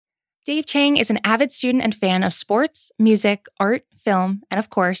Dave Chang is an avid student and fan of sports, music, art, film, and of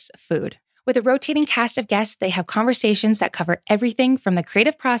course, food. With a rotating cast of guests, they have conversations that cover everything from the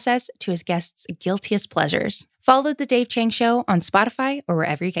creative process to his guests' guiltiest pleasures. Follow The Dave Chang Show on Spotify or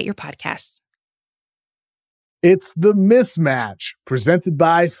wherever you get your podcasts. It's The Mismatch, presented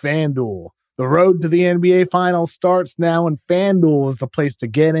by FanDuel. The road to the NBA Finals starts now, and FanDuel is the place to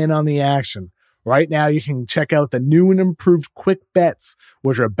get in on the action. Right now, you can check out the new and improved Quick Bets,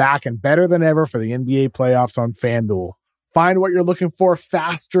 which are back and better than ever for the NBA playoffs on FanDuel. Find what you're looking for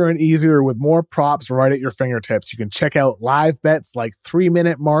faster and easier with more props right at your fingertips. You can check out live bets like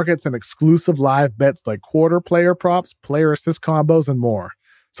 3-minute markets and exclusive live bets like quarter player props, player assist combos, and more.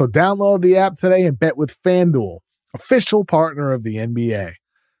 So download the app today and bet with FanDuel, official partner of the NBA.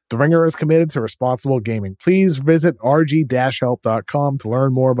 The Ringer is committed to responsible gaming. Please visit rg-help.com to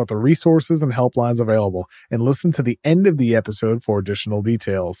learn more about the resources and helplines available, and listen to the end of the episode for additional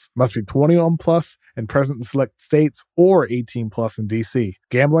details. Must be 21 plus and present in select states or 18 plus in DC.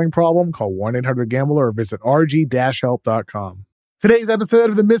 Gambling problem? Call 1-800-GAMBLER or visit rg-help.com. Today's episode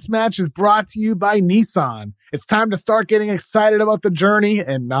of The Mismatch is brought to you by Nissan. It's time to start getting excited about the journey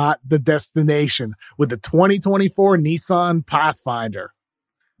and not the destination with the 2024 Nissan Pathfinder.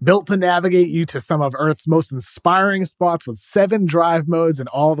 Built to navigate you to some of Earth's most inspiring spots with 7 drive modes and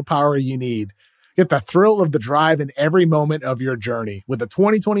all the power you need. Get the thrill of the drive in every moment of your journey with the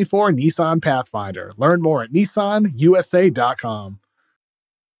 2024 Nissan Pathfinder. Learn more at nissanusa.com.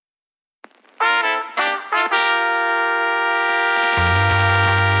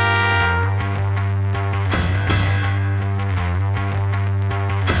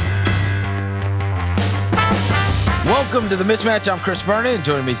 Welcome to The Mismatch. I'm Chris Vernon, and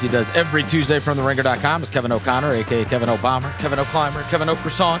joining me as he does every Tuesday from TheRinger.com is Kevin O'Connor, a.k.a. Kevin O'Bomber, Kevin O'Climber, Kevin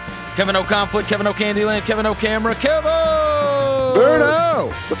O'Croissant, Kevin O'Conflict, Kevin O'Candyland, Kevin O'Camera, Kevin!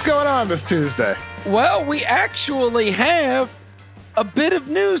 Verno! What's going on this Tuesday? Well, we actually have a bit of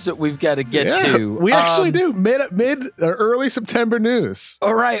news that we've got to get to. We actually do. Early September news.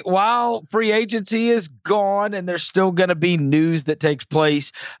 All right. While free agency is gone and there's still going to be news that takes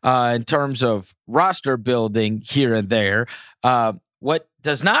place in terms of roster building here and there, what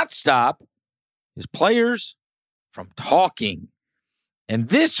does not stop is players from talking. And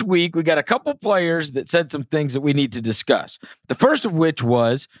this week, we got a couple players that said some things that we need to discuss. The first of which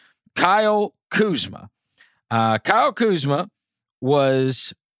was Kyle Kuzma. Kyle Kuzma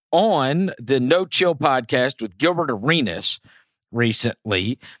was on the No Chill podcast with Gilbert Arenas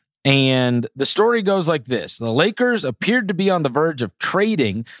recently, and the story goes like this. The Lakers appeared to be on the verge of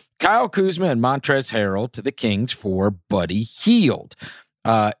trading Kyle Kuzma and Montrezl Harrell to the Kings for Buddy Hield.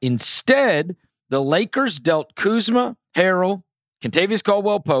 Instead, the Lakers dealt Kuzma, Harrell, Kentavious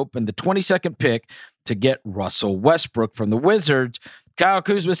Caldwell-Pope, and the 22nd pick to get Russell Westbrook from the Wizards. Kyle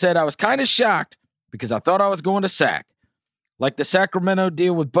Kuzma said, "I was kind of shocked because I thought I was going to sack. Like the Sacramento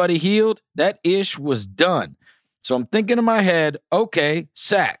deal with Buddy Hield, that ish was done. So I'm thinking in my head, okay,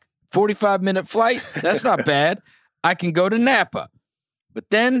 sack. 45-minute flight, that's not bad. I can go to Napa.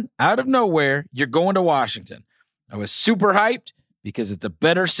 But then, out of nowhere, you're going to Washington. I was super hyped because it's a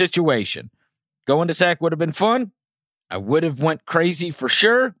better situation. Going to sack would have been fun. I would have went crazy for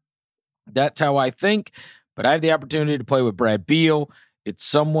sure. That's how I think. But I have the opportunity to play with Brad Beal. It's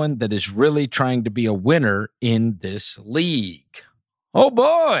someone that is really trying to be a winner in this league." Oh,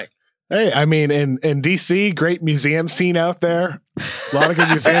 boy. Hey, I mean, in D.C., great museum scene out there. A lot of good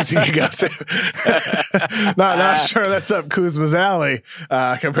museums you can go to. Not sure that's up Kuzma's alley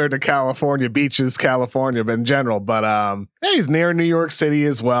compared to California beaches, California in general. But hey, he's near New York City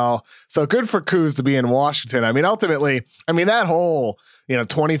as well. So good for Kuz to be in Washington. I mean, ultimately, that whole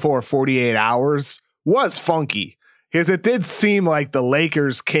 24, 48 hours was funky. Because it did seem like the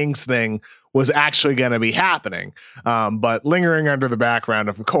Lakers-Kings thing was actually going to be happening. But lingering under the background,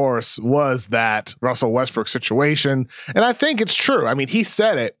 of course, was that Russell Westbrook situation. And I think it's true. I mean, he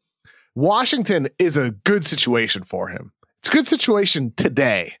said it. Washington is a good situation for him. It's a good situation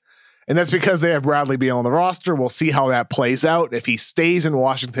today. And that's because they have Bradley Beal on the roster. We'll see how that plays out if he stays in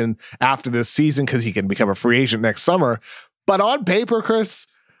Washington after this season, because he can become a free agent next summer. But on paper, Chris,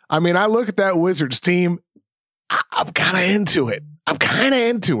 I look at that Wizards team. I'm kind of into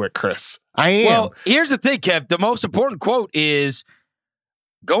it. Chris. I am. Well, here's the thing, Kev. The most important quote is,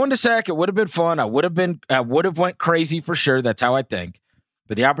 going to sack, it would have been fun. I would have went crazy for sure. That's how I think.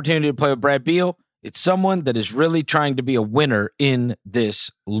 But the opportunity to play with Brad Beal, it's someone that is really trying to be a winner in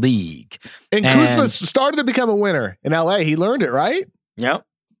this league. And Kuzma started to become a winner in LA. He learned it, right? Yep.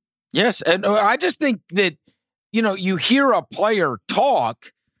 Yes. And I just think that, you hear a player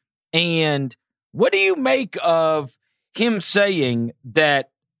talk, and what do you make of him saying that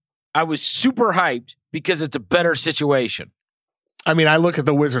I was super hyped because it's a better situation. I mean, I look at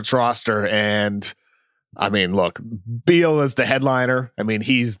the Wizards roster and I mean, look, Beal is the headliner. I mean,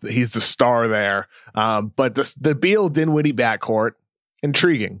 he's the star there. But the Beal Dinwiddie backcourt,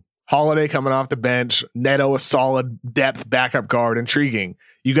 intriguing. Holiday coming off the bench, Neto a solid depth backup guard, intriguing.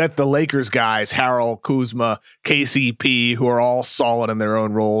 You got the Lakers guys, Harrell, Kuzma, KCP, who are all solid in their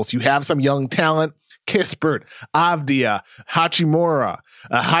own roles. You have some young talent, Kispert, Avdia, Hachimura.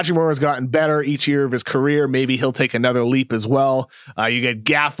 Hachimura's gotten better each year of his career. Maybe he'll take another leap as well. You get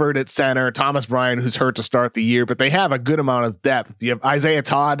Gafford at center, Thomas Bryant, who's hurt to start the year, but they have a good amount of depth. You have Isaiah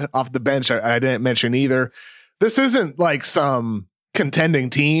Todd off the bench. I didn't mention either. This isn't like some contending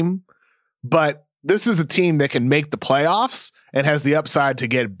team, but this is a team that can make the playoffs and has the upside to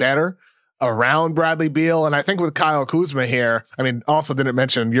get better around Bradley Beal. And I think with Kyle Kuzma here, I mean, also didn't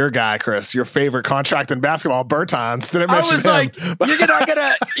mention your guy, Chris, your favorite contract in basketball, Bertans. Didn't mention him. Like,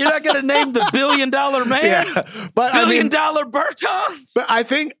 you're not gonna name the $1 billion man. Yeah, but $1 billion Bertans. But I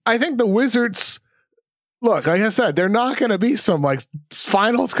think the Wizards, look, like I said, they're not going to be some like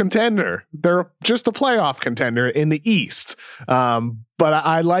finals contender. They're just a playoff contender in the East. But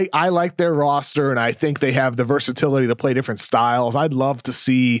I like their roster, and I think they have the versatility to play different styles. I'd love to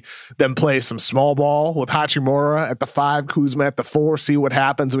see them play some small ball with Hachimura at the 5, Kuzma at the 4. See what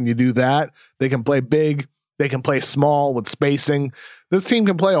happens when you do that. They can play big. They can play small with spacing. This team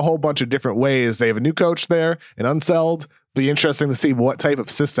can play a whole bunch of different ways. They have a new coach there, an Unseld. Be interesting to see what type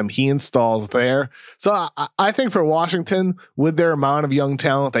of system he installs there. So I think for Washington, with their amount of young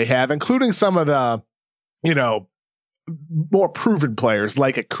talent they have, including some of the, more proven players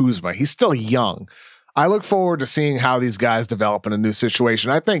like a Kuzma, he's still young. I look forward to seeing how these guys develop in a new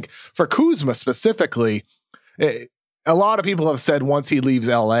situation. I think for Kuzma specifically, a lot of people have said once he leaves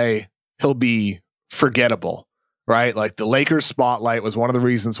LA, he'll be forgettable, right? Like the Lakers spotlight was one of the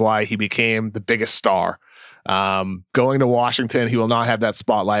reasons why he became the biggest star. Going to Washington, he will not have that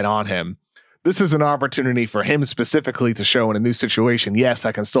spotlight on him. This is an opportunity for him specifically to show in a new situation, yes,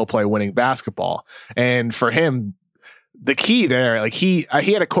 I can still play winning basketball. And for him, the key there, like he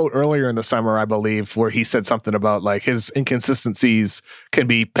had a quote earlier in the summer, I believe, where he said something about like his inconsistencies can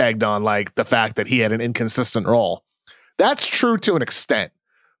be pegged on like the fact that he had an inconsistent role. That's true to an extent.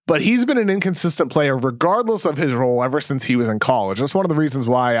 But he's been an inconsistent player regardless of his role ever since he was in college. That's one of the reasons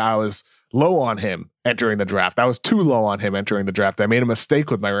why I was low on him entering the draft. I was too low on him entering the draft. I made a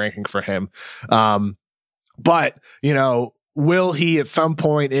mistake with my ranking for him. But, will he at some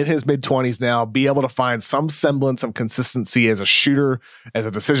point in his mid-20s now be able to find some semblance of consistency as a shooter, as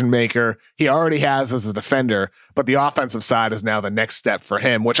a decision maker? He already has as a defender, but the offensive side is now the next step for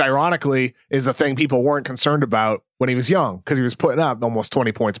him, which ironically is the thing people weren't concerned about when he was young because he was putting up almost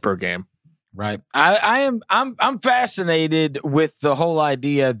 20 points per game. Right. I'm fascinated with the whole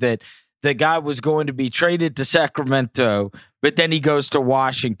idea that the guy was going to be traded to Sacramento, but then he goes to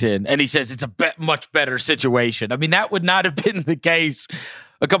Washington and he says it's a much better situation. I mean, that would not have been the case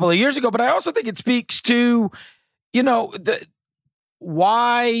a couple of years ago, but I also think it speaks to,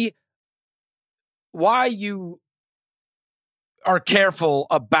 why you are careful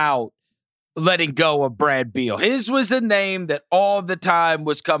about letting go of Brad Beal. His was a name that all the time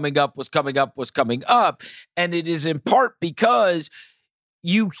was coming up. And it is in part because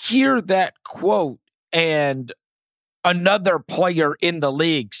you hear that quote and another player in the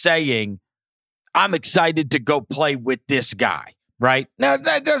league saying, I'm excited to go play with this guy, right? Now,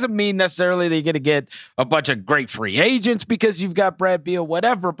 that doesn't mean necessarily that you're going to get a bunch of great free agents because you've got Brad Beal,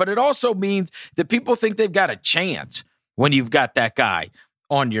 whatever, but it also means that people think they've got a chance when you've got that guy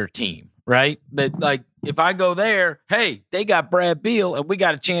on your team, right? That, like, if I go there, hey, they got Brad Beal and we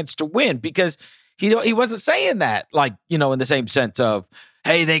got a chance to win, because he wasn't saying that, like, in the same sense of,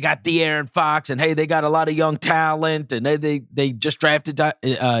 hey, they got De'Aaron Fox, and hey, they got a lot of young talent, and they just drafted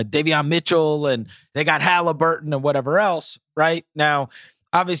Davion Mitchell, and they got Halliburton and whatever else, right? Now,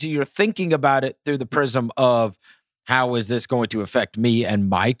 obviously, you're thinking about it through the prism of how is this going to affect me and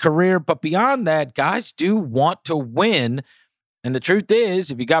my career? But beyond that, guys do want to win, and the truth is,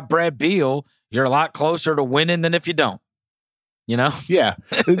 if you got Brad Beal, you're a lot closer to winning than if you don't, Yeah.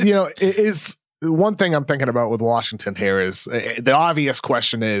 It is... One thing I'm thinking about with Washington here is the obvious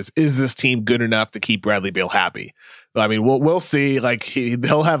question is this team good enough to keep Bradley Beal happy? I mean, we'll see. Like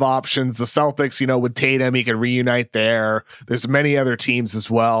he'll have options. The Celtics, with Tatum, he can reunite there. There's many other teams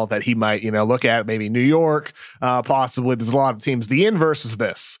as well that he might, look at. Maybe New York, possibly. There's a lot of teams. The inverse is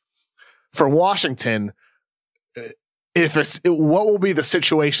this. For Washington, what will be the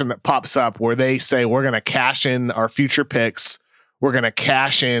situation that pops up where they say we're going to cash in our future picks? We're going to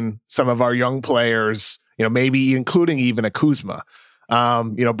cash in some of our young players, maybe including even a Kuzma.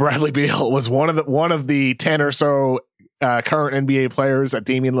 Bradley Beal was one of the 10 or so current NBA players at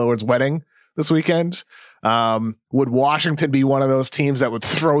Damian Lillard's wedding this weekend. Would Washington be one of those teams that would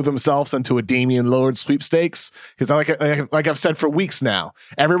throw themselves into a Damian Lillard sweepstakes? Because like I've said for weeks now,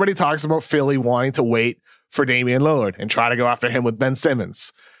 everybody talks about Philly wanting to wait for Damian Lillard and try to go after him with Ben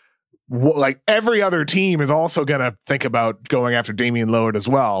Simmons. Like every other team is also going to think about going after Damian Lillard as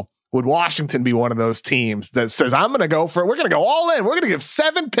well. Would Washington be one of those teams that says, we're going to go all in. We're going to give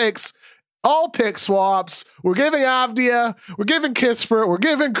 7 picks, all pick swaps. We're giving Avdia. We're giving Kispert. We're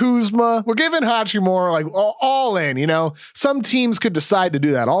giving Kuzma. We're giving Hachimura, like all in, Some teams could decide to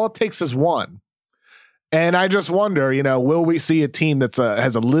do that. All it takes is one. And I just wonder, will we see a team that's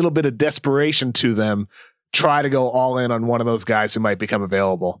has a little bit of desperation to them try to go all in on one of those guys who might become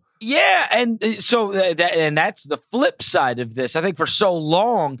available? Yeah, and so that's the flip side of this. I think for so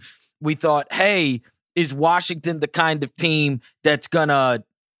long we thought, hey, is Washington the kind of team that's gonna,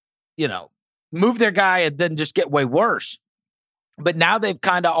 move their guy and then just get way worse? But now they've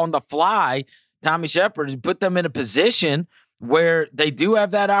kind of on the fly, Tommy Shepard, put them in a position where they do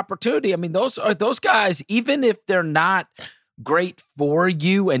have that opportunity. I mean, those guys, even if they're not great for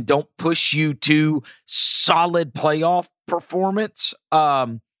you and don't push you to solid playoff performance,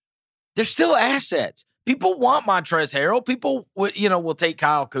 they're still assets. People want Montrezl Harrell. People will take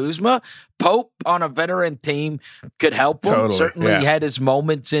Kyle Kuzma. Pope on a veteran team could help him. Totally, Certainly he had his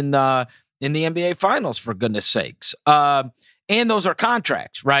moments in the NBA Finals, for goodness sakes. And those are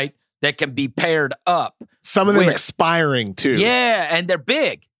contracts, right, that can be paired up. Some of them expiring too. Yeah, and they're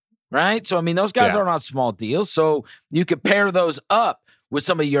big, right? So, I mean, those guys aren't on small deals. So you could pair those up with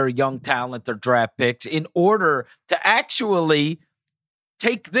some of your young talent or draft picks in order to actually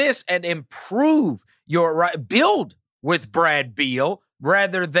take this and improve build with Brad Beal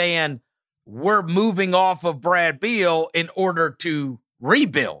rather than we're moving off of Brad Beal in order to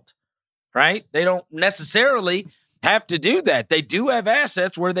rebuild, right? They don't necessarily have to do that. They do have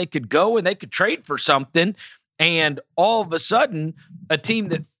assets where they could go and they could trade for something, and all of a sudden a team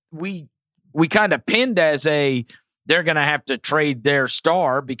that we kind of pinned as they're going to have to trade their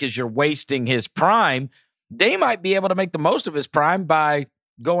star because you're wasting his prime, they might be able to make the most of his prime by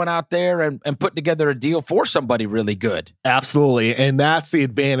going out there and putting together a deal for somebody really good. Absolutely. And that's the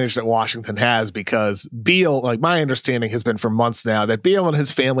advantage that Washington has, because Beal, like my understanding has been for months now, that Beal and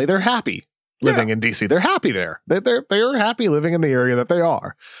his family, they're happy living in DC. They're happy there. They're happy living in the area that they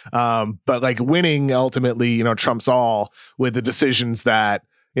are. But like winning ultimately, trumps all with the decisions that,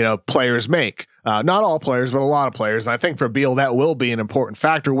 players make. Not all players, but a lot of players. And I think for Beal, that will be an important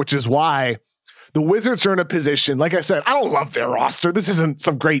factor, which is why the Wizards are in a position, like I said, I don't love their roster. This isn't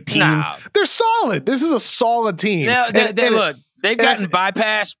some great team. No. They're solid. This is a solid team. Look, they've gotten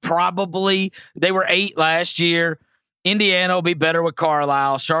bypassed probably. They were 8 last year. Indiana will be better with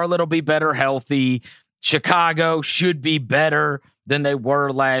Carlisle. Charlotte will be better healthy. Chicago should be better than they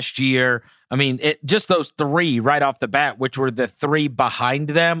were last year. I mean, just those 3 right off the bat, which were the 3 behind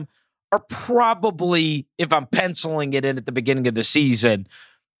them, are probably, if I'm penciling it in at the beginning of the season,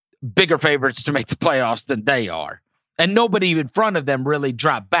 bigger favorites to make the playoffs than they are. And nobody in front of them really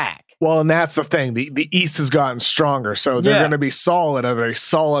dropped back. Well, and that's the thing. The East has gotten stronger, so they're going to be solid. Are they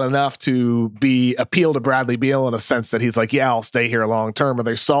solid enough to appeal to Bradley Beal in a sense that he's like, yeah, I'll stay here long term? Are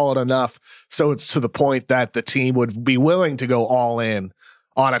they solid enough so it's to the point that the team would be willing to go all in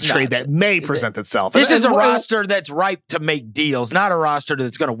on a trade that may present itself? This is a roster that's ripe to make deals, not a roster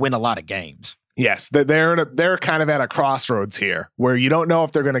that's going to win a lot of games. Yes, they're kind of at a crossroads here where you don't know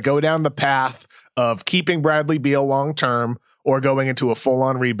if they're going to go down the path of keeping Bradley Beal long term or going into a full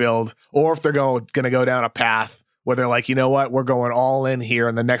on rebuild, or if they're going to go down a path where they're like, you know what, we're going all in here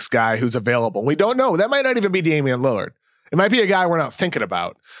and the next guy who's available. We don't know. That might not even be Damian Lillard. It might be a guy we're not thinking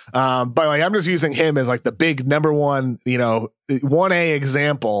about. But like I'm just using him as like the big number one, 1A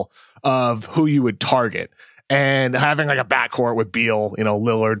example of who you would target. And having like a backcourt with Beal,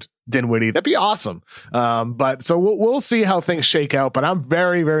 Lillard, Dinwiddie, that'd be awesome. But so we'll see how things shake out. But I'm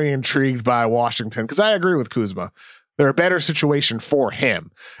very, very intrigued by Washington because I agree with Kuzma. They're a better situation for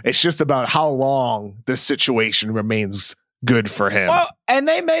him. It's just about how long this situation remains good for him. Well, and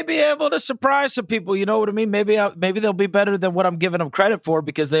they may be able to surprise some people. You know what I mean? Maybe they'll be better than what I'm giving them credit for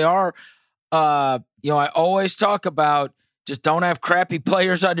because they are. I always talk about. Just don't have crappy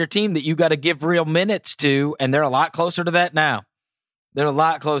players on your team that you got to give real minutes to, and they're a lot closer to that now.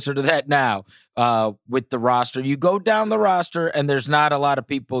 With the roster. You go down the roster, and there's not a lot of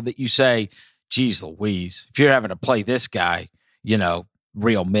people that you say, geez Louise, if you're having to play this guy,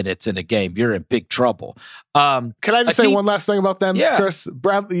 real minutes in a game, you're in big trouble. Can I just say one last thing about them, Chris?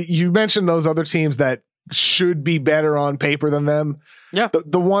 Bradley, you mentioned those other teams that should be better on paper than them. Yeah.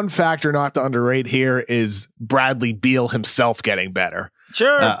 The one factor not to underrate here is Bradley Beal himself getting better.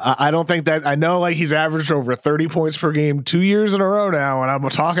 Sure. I don't think that, I know like he's averaged over 30 points per game 2 years in a row now, and I'm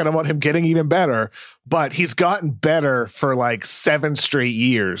talking about him getting even better, but he's gotten better for like 7 straight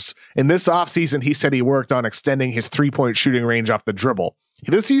years. In this offseason, he said he worked on extending his 3-point shooting range off the dribble.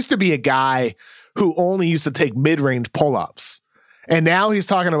 This used to be a guy who only used to take mid-range pull-ups. And now he's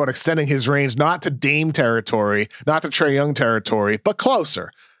talking about extending his range, not to Dame territory, not to Trae Young territory, but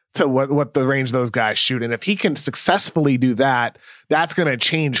closer to what the range those guys shoot. And if he can successfully do that, that's going to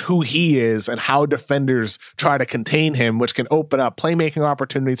change who he is and how defenders try to contain him, which can open up playmaking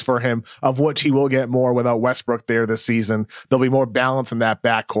opportunities for him, of which he will get more without Westbrook there this season. There'll be more balance in that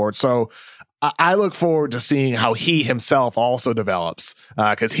backcourt. So I look forward to seeing how he himself also develops,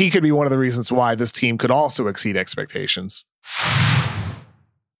 because he could be one of the reasons why this team could also exceed expectations.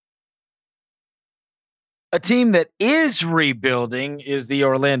 A team that is rebuilding is the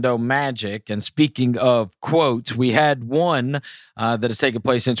Orlando Magic. And speaking of quotes, we had one that has taken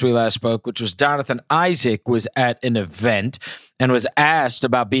place since we last spoke, which was Jonathan Isaac was at an event and was asked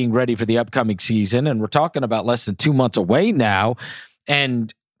about being ready for the upcoming season. And we're talking about less than 2 months away now.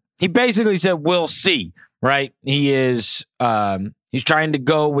 And he basically said, we'll see, right? He is, he's trying to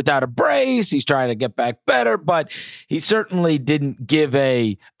go without a brace. He's trying to get back better, but he certainly didn't give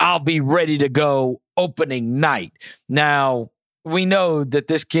I'll be ready to go opening night. Now, we know that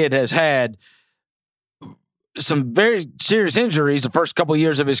this kid has had some very serious injuries the first couple of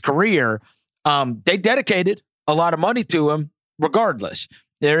years of his career. They dedicated a lot of money to him regardless.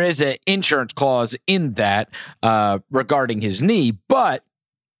 There is an insurance clause in that regarding his knee, but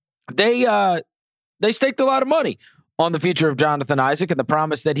they staked a lot of money on the future of Jonathan Isaac and the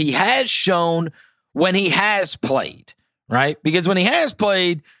promise that he has shown when he has played, right? Because when he has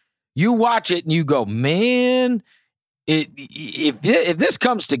played, you watch it and you go, man, if this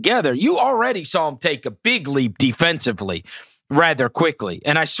comes together, you already saw him take a big leap defensively rather quickly.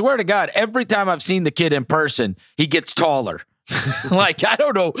 And I swear to God, every time I've seen the kid in person, he gets taller. Like, I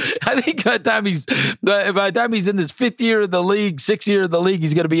don't know. I think by the time he's in his 5th year of the league, 6th year of the league,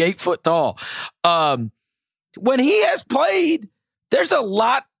 he's going to be 8 foot tall. When he has played, there's a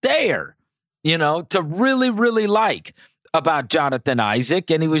lot there, to really, really like about Jonathan Isaac.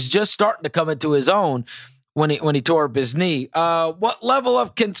 And he was just starting to come into his own when he tore up his knee. What level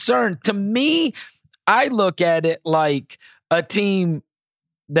of concern? To me, I look at it like a team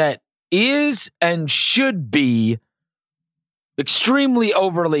that is and should be extremely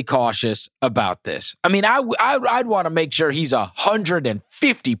overly cautious about this. I mean, I'd want to make sure he's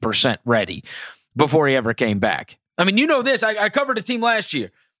 150% ready before he ever came back. I mean, this. I covered a team last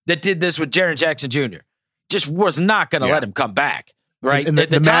year that did this with Jaren Jackson Jr. Just was not going to let him come back, right? And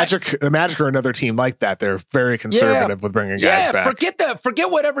the Magic are another team like that. They're very conservative with bringing guys back.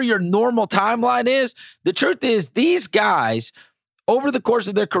 Forget whatever your normal timeline is. The truth is, these guys, over the course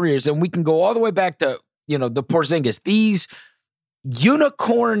of their careers, and we can go all the way back to, the Porzingis, these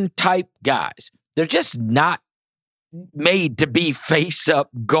unicorn type guys, they're just not made to be face-up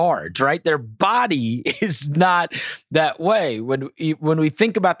guards, right? Their body is not that way. When we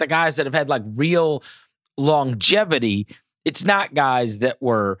think about the guys that have had like real longevity, it's not guys that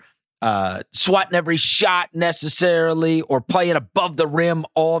were swatting every shot necessarily or playing above the rim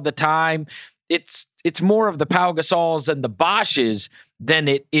all the time. It's more of the Pau Gasols and the Bosches than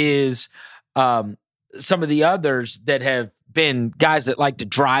it is some of the others that have been guys that like to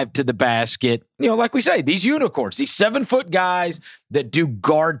drive to the basket. Like we say, these unicorns, these 7-foot guys that do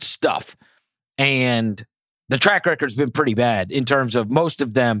guard stuff. And the track record's been pretty bad in terms of most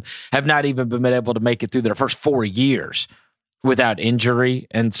of them have not even been able to make it through their first 4 years without injury.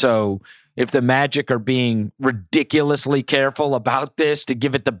 And so if the Magic are being ridiculously careful about this to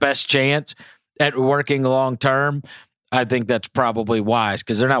give it the best chance at working long term, I think that's probably wise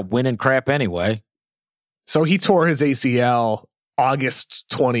because they're not winning crap anyway. So he tore his ACL August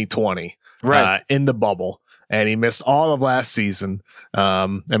 2020, right, in the bubble, and he missed all of last season. I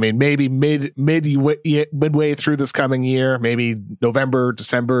mean, maybe midway through this coming year, maybe November,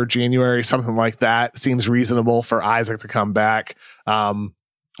 December, January, something like that seems reasonable for Isaac to come back.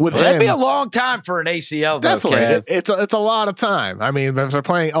 That'd be a long time for an ACL, though, definitely. It's a lot of time. I mean, if they're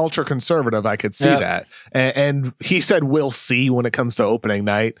playing ultra conservative, I could see that. And he said we'll see when it comes to opening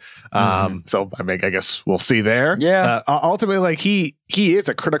night. So I guess we'll see there. Yeah. Ultimately, like he is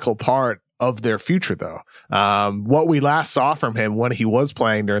a critical part of their future, though. What we last saw from him when he was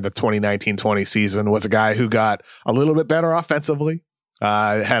playing during the 2019-20 season was a guy who got a little bit better offensively,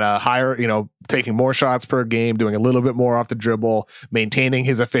 Had a higher, taking more shots per game, doing a little bit more off the dribble, maintaining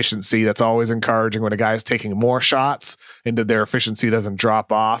his efficiency. That's always encouraging when a guy's taking more shots and their efficiency doesn't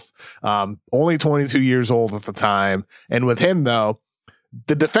drop off. Only 22 years old at the time. And with him, though,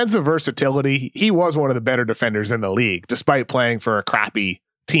 the defensive versatility, he was one of the better defenders in the league, despite playing for a crappy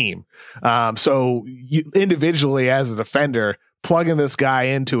team. So individually as a defender, plugging this guy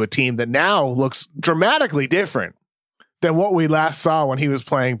into a team that now looks dramatically different than what we last saw when he was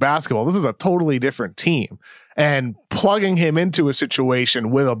playing basketball. This is a totally different team. And plugging him into a situation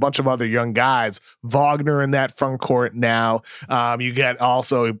with a bunch of other young guys, Wagner in that front court now. You get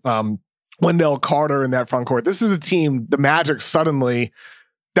also Wendell Carter in that front court. This is a team, the Magic, suddenly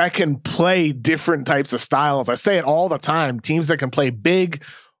that can play different types of styles. I say it all the time. Teams that can play big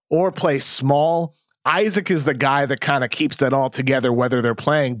or play small. Isaac is the guy that kind of keeps that all together, whether they're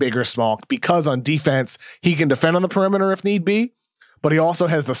playing big or small, because on defense, he can defend on the perimeter if need be, but he also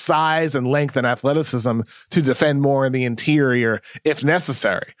has the size and length and athleticism to defend more in the interior if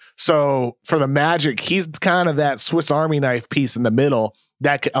necessary. So for the Magic, he's kind of that Swiss Army knife piece in the middle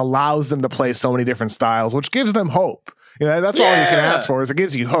that allows them to play so many different styles, which gives them hope. That's all you can ask for, is it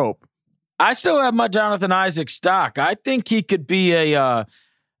gives you hope. I still have my Jonathan Isaac stock. I think he could be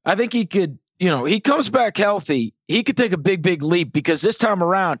he comes back healthy. He could take a big, big leap, because this time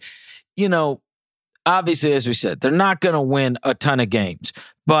around, obviously, as we said, they're not going to win a ton of games.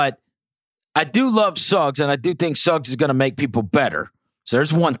 But I do love Suggs, and I do think Suggs is going to make people better. So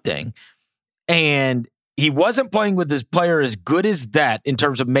there's one thing. And he wasn't playing with his player as good as that in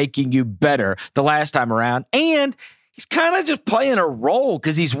terms of making you better the last time around. And he's kind of just playing a role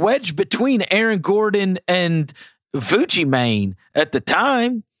because he's wedged between Aaron Gordon and Vucci Mane at the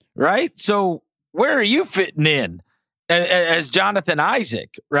time. Right? So where are you fitting in as Jonathan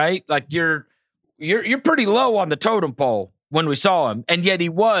Isaac, right? Like you're pretty low on the totem pole when we saw him, and yet he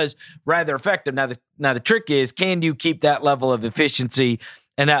was rather effective. Now the trick is, can you keep that level of efficiency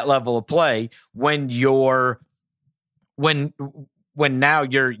and that level of play when now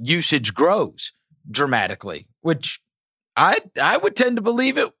your usage grows dramatically, which I would tend to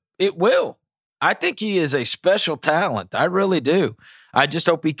believe it will. I think he is a special talent. I really do. I just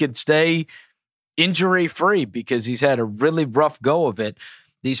hope he can stay injury-free, because he's had a really rough go of it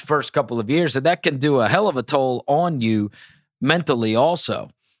these first couple of years, and that can do a hell of a toll on you mentally also.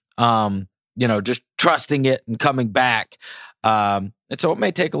 Just trusting it and coming back. And so it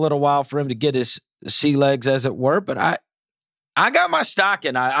may take a little while for him to get his sea legs, as it were, but I got my stock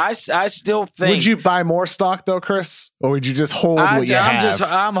in. I still think. Would you buy more stock though, Chris, or would you just hold what you have?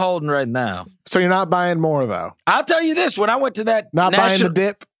 I'm holding right now. So you're not buying more though. I'll tell you this: when I went to buying the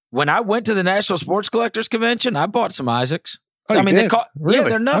dip. When I went to the National Sports Collectors Convention, I bought some Isaacs. Oh, I mean, really?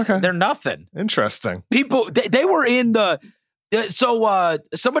 They're nothing. Okay. They're nothing. Interesting. People, they were in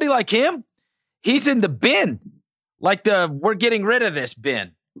somebody like him, he's in the bin, like we're getting rid of this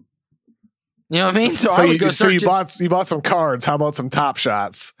bin. You know what I mean? So you bought some cards. How about some Top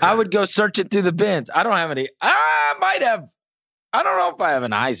Shots? I would go searching through the bins. I don't have any. I might have. I don't know if I have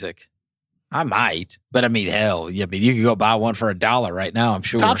an Isaac. I might, but I mean, hell, you could go buy one for $1 right now. I'm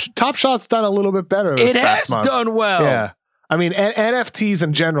sure. Top Shot's done a little bit better this past month. It has done well. Yeah. I mean, NFTs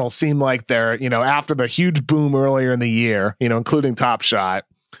in general seem like they're, after the huge boom earlier in the year, including Top Shot.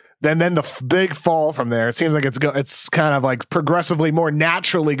 Then the big fall from there. It seems like it's kind of like progressively more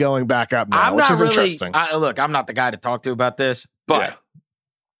naturally going back up now, which is interesting. Look, I'm not the guy to talk to about this, but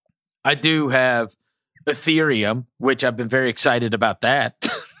I do have Ethereum, which I've been very excited about that.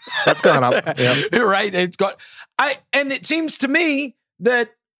 That's gone up. Yep. Right. It's gone. And it seems to me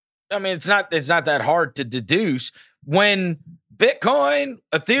that, it's not that hard to deduce when Bitcoin,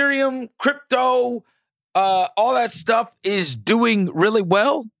 Ethereum, crypto, all that stuff is doing really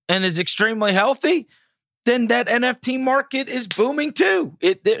well and is extremely healthy, then that NFT market is booming too.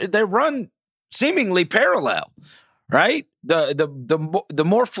 They run seemingly parallel, right? The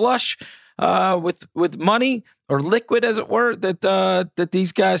more flush with money or liquid, as it were, that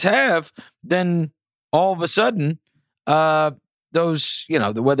these guys have, then all of a sudden, those,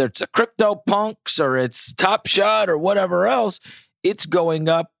 whether it's a crypto punks or it's Top Shot or whatever else, it's going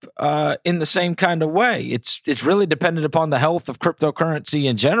up in the same kind of way. It's really dependent upon the health of cryptocurrency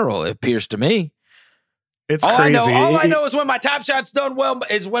in general, it appears to me. It's crazy. All I know is when my Top Shot's done well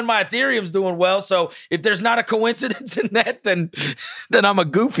is when my Ethereum's doing well. So if there's not a coincidence in that, then I'm a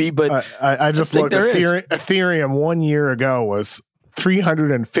goofy. But I just looked. Ethereum 1 year ago was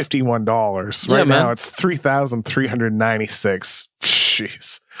 $351. Right now it's $3,396.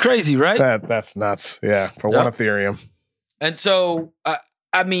 Jeez, crazy, right? That's nuts. Yeah, for one Ethereum. And so,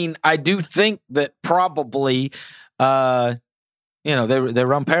 I do think that probably they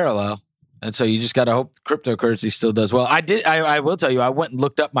run parallel. And so you just got to hope cryptocurrency still does well. I will tell you, I went and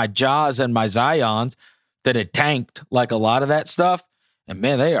looked up my Jaws and my Zions that had tanked like a lot of that stuff. And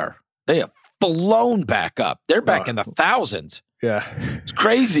man, they have blown back up. They're back in the thousands. Yeah. It's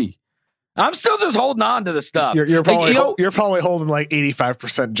crazy. I'm still just holding on to the stuff. You're probably holding like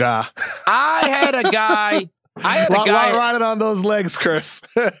 85% jaw. I had a guy riding on those legs, Chris.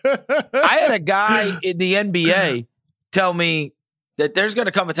 I had a guy in the NBA tell me that there's going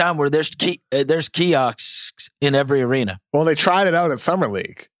to come a time where there's kiosks in every arena. Well, they tried it out at Summer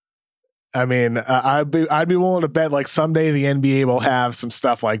League. I mean, I'd be willing to bet like someday the NBA will have some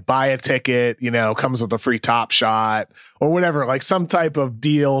stuff like buy a ticket, comes with a free top shot or whatever, like some type of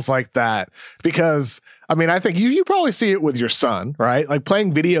deals like that. Because I mean, I think you probably see it with your son, right? Like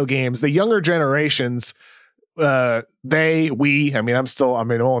playing video games, the younger generations, I'm only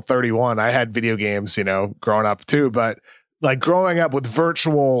 31. I had video games, growing up too, but like growing up with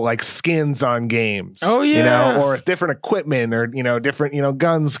virtual like skins on games. Oh yeah. Or different equipment or, different,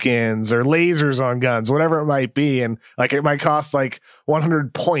 gun skins or lasers on guns, whatever it might be. And like it might cost like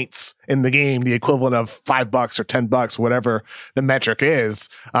 100 points in the game, the equivalent of $5 or $10, whatever the metric is.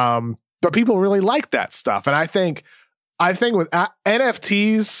 But people really like that stuff. And I think with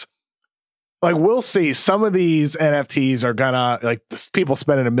NFTs, like we'll see some of these NFTs are gonna like people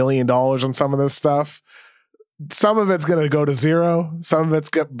spending $1 million on some of this stuff. Some of it's going to go to zero. Some of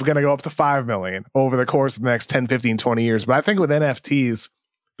it's going to go up to 5 million over the course of the next 10, 15, 20 years. But I think with NFTs,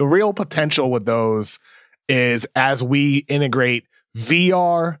 the real potential with those is as we integrate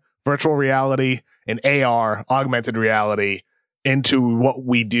VR, virtual reality, and AR, augmented reality, into what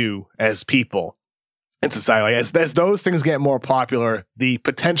we do as people in society. As those things get more popular, the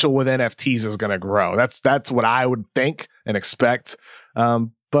potential with NFTs is going to grow. That's what I would think and expect.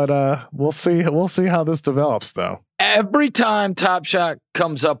 But we'll see how this develops, though. Every time Top Shot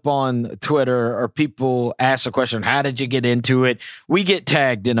comes up on Twitter or people ask a question, how did you get into it? We get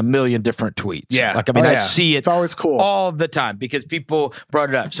tagged in a million different tweets. Yeah. I see it. It's always cool. All the time because people brought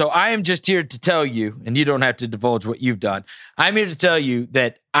it up. So I am just here to tell you, and you don't have to divulge what you've done. I'm here to tell you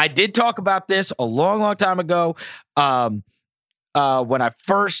that I did talk about this a long, long time ago. When I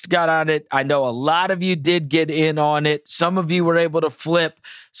first got on it, I know a lot of you did get in on it. Some of you were able to flip.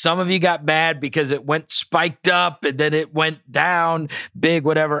 Some of you got mad because it went spiked up and then it went down big,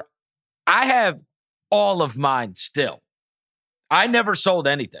 whatever. I have all of mine still. I never sold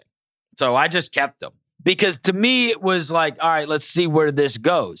anything. So I just kept them because to me, it was like, all right, let's see where this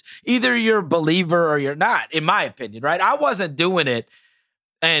goes. Either you're a believer or you're not, in my opinion, right? I wasn't doing it.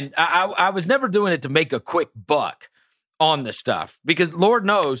 And I was never doing it to make a quick buck on the stuff because Lord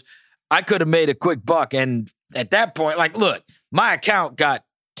knows I could have made a quick buck. And at that point, like, look, my account got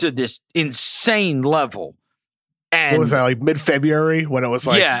to this insane level. And what was that, like mid-February when it was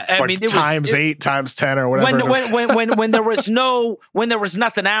like, it times 8, times 10 or whatever? When there was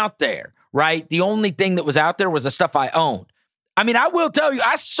nothing out there, right? The only thing that was out there was the stuff I owned. I mean, I will tell you,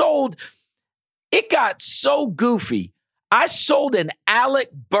 it got so goofy. I sold an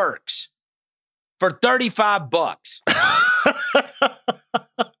Alec Burks for $35.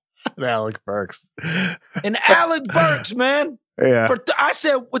 Alec Burks. And Alec Burks, man. Yeah. I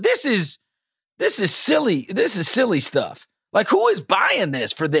said, well, this is silly. This is silly stuff. Like, who is buying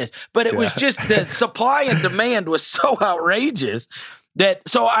this for this? But it was just the supply and demand was so outrageous that,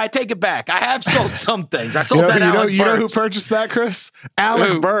 so I take it back. I have sold some things. I sold that Alec Burks. You know who purchased that, Chris?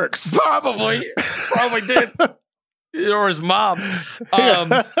 Alec Burks. Probably did. Or his mom.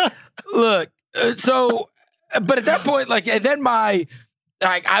 Look, but at that point, like, and then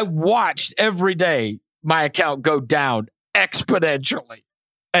I watched every day my account go down exponentially.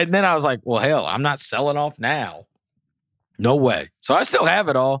 And then I was like, well, hell, I'm not selling off now. No way. So I still have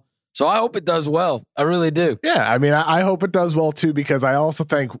it all. So I hope it does well. I really do. Yeah. I mean, I hope it does well too, because I also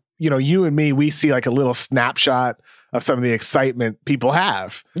think, you and me, we see like a little snapshot of some of the excitement people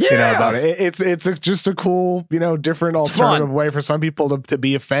have, about it. It's just a cool, different alternative way for some people to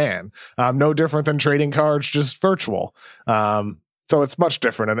be a fan. No different than trading cards, just virtual. So it's much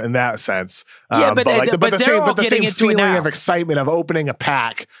different in that sense. But the same feeling of excitement of opening a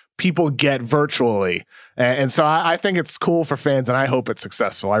pack, people get virtually. And so I think it's cool for fans, and I hope it's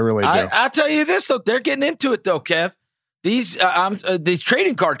successful. I really do. I'll tell you this, though. They're getting into it, though, Kev. These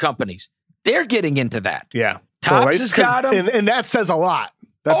trading card companies, they're getting into that. Yeah. Topps has got them. And that says a lot.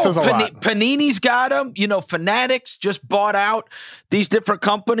 That says a lot. Panini's got them. Fanatics just bought out these different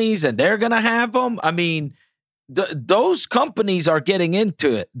companies, and they're going to have them. I mean, those companies are getting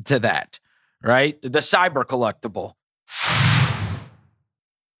into that, right? The cyber collectible.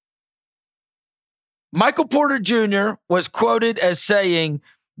 Michael Porter Jr. was quoted as saying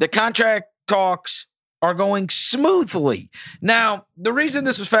the contract talks are going smoothly. Now, the reason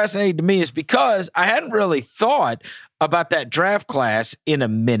this was fascinating to me is because I hadn't really thought about that draft class in a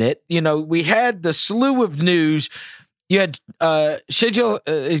minute. You know, we had the slew of news. You had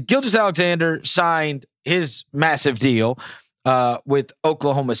Gilgeous-Alexander signed his massive deal with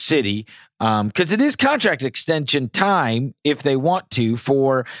Oklahoma City because it is contract extension time if they want to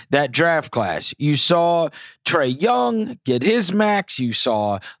for that draft class. You saw Trae Young get his max. You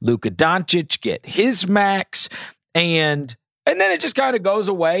saw Luka Doncic get his max. And then it just kind of goes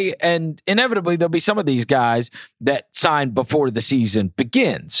away. And inevitably, there'll be some of these guys that sign before the season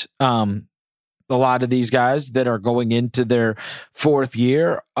begins. A lot of these guys that are going into their fourth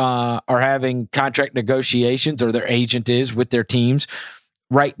year are having contract negotiations, or their agent is with their teams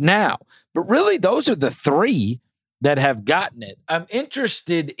right now. But really, those are the three that have gotten it. I'm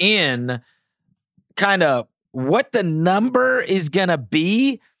interested in kind of what the number is going to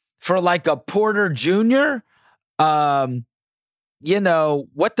be for like a Porter Jr., you know,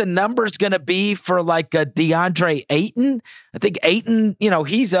 what the number's going to be for like a DeAndre Ayton. I think Ayton, you know,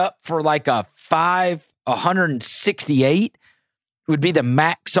 he's up for like a 168 would be the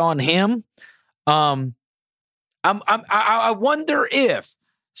max on him. I wonder if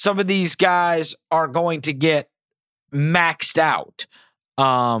some of these guys are going to get maxed out.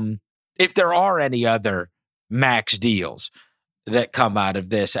 If there are any other max deals that come out of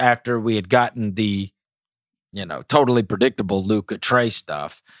this after we had gotten the, you know, totally predictable Luka Trae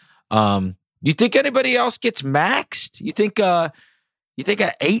stuff. You think anybody else gets maxed? You think a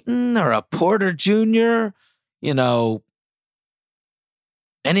Ayton or a Porter Jr., you know,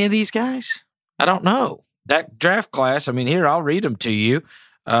 any of these guys? I don't know. That draft class, I mean, here, I'll read them to you.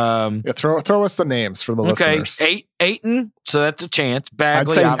 Throw us the names for the listeners. Okay, Ayton, so that's a chance.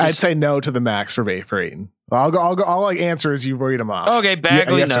 Bagley, I'd say no to the max for Ayton. I'll like answer as you read them off. Okay,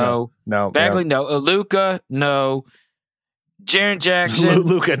 Bagley, yes no. No. Bagley, no. Luka, no. Jaren Jackson.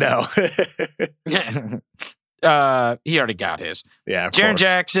 Luka, no. He already got his. Yeah, of Jaren course.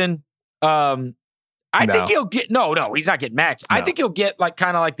 Jackson. I think he'll get no, he's not getting maxed. No. I think he'll get like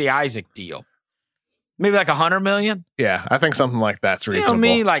kind of like the Isaac deal. Maybe like $100 million. Yeah, I think something like that's reasonable. You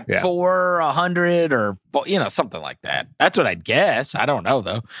know what I mean? Like 400 or, you know, something like that. That's what I'd guess. I don't know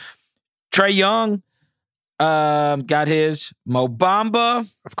though. Trae Young got his. Mo Bamba.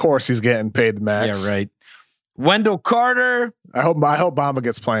 Of course he's getting paid the max. Yeah, right. Wendell Carter. I hope Bamba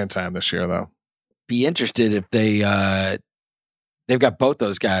gets playing time this year though. Be interested if they've got both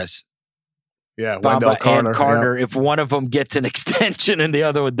those guys. Yeah, Bamba and Carter. Yeah. If one of them gets an extension and the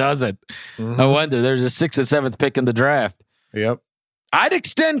other one doesn't, Mm-hmm. I wonder. There's a 6th and 7th pick in the draft. Yep. I'd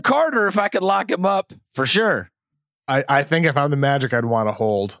extend Carter if I could lock him up for sure. I think if I'm the Magic, I'd want to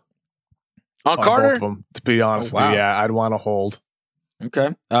hold on Carter. Both of them, to be honest with you, yeah, I'd want to hold. Okay.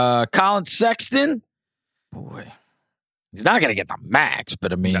 Colin Sexton. Boy, he's not going to get the max,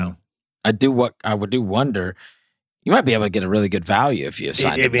 but I mean, no. I would wonder. You might be able to get a really good value if you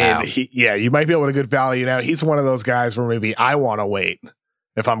signed him now. You might be able to get value now. He's one of those guys where maybe I want to wait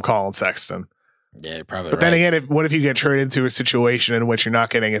if I'm Colin Sexton. Yeah, you're probably but right. Then again, what if you get traded into a situation in which you're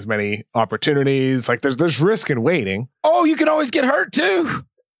not getting as many opportunities? Like there's risk in waiting. Oh, you can always get hurt too.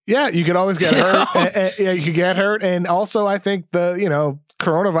 Yeah, you can always get hurt. Yeah, you can get hurt. And also I think the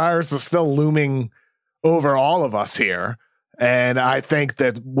coronavirus is still looming over all of us here. And I think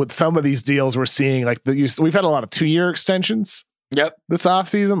that with some of these deals we're seeing, like we've had a lot of 2-year extensions. Yep. This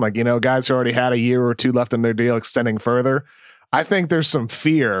offseason, like, guys who already had a year or two left in their deal extending further. I think there's some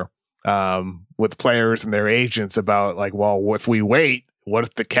fear with players and their agents about like, well, if we wait, what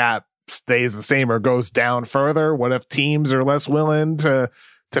if the cap stays the same or goes down further? What if teams are less willing to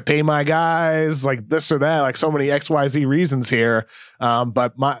pay my guys, like this or that, like so many XYZ reasons here.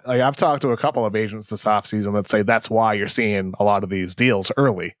 But I've talked to a couple of agents this offseason that say that's why you're seeing a lot of these deals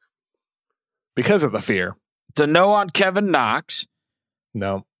early because of the fear. So no on Kevin Knox.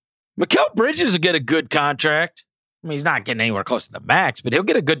 No. Mikal Bridges will get a good contract. I mean, he's not getting anywhere close to the max, but he'll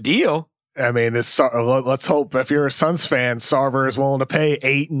get a good deal. I mean, let's hope if you're a Suns fan, Sarver is willing to pay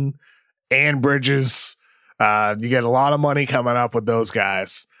Ayton and Bridges. You get a lot of money coming up with those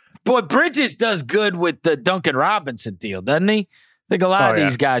guys. Boy, Bridges does good with the Duncan Robinson deal, doesn't he? I think a lot of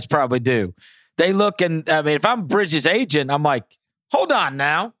these guys probably do. They look and, I mean, if I'm Bridges' agent, I'm like, hold on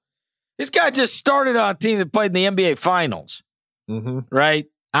now. This guy just started on a team that played in the NBA Finals, right?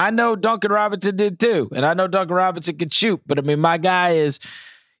 I know Duncan Robinson did too, and I know Duncan Robinson can shoot, but I mean, my guy is,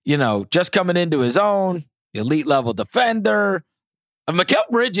 just coming into his own, elite level defender. Mikal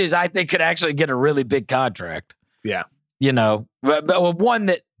Bridges, I think, could actually get a really big contract. Yeah. But one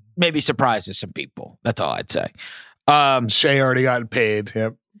that maybe surprises some people. That's all I'd say. Shea already got paid.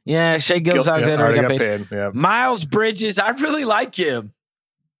 Yep. Yeah, Shea Gilgeous-Alexander already got paid. Yep. Miles Bridges, I really like him.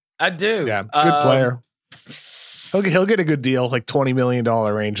 I do. Yeah, good player. He'll get a good deal, like $20 million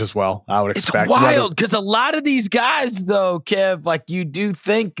range as well, I would expect. It's wild because a lot of these guys, though, Kev, like you do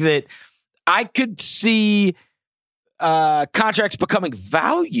think that I could see contracts becoming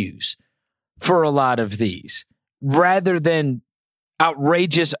values for a lot of these rather than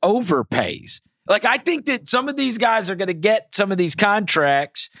outrageous overpays. Like, I think that some of these guys are going to get some of these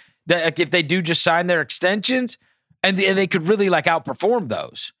contracts that, like, if they do just sign their extensions, and they could really like outperform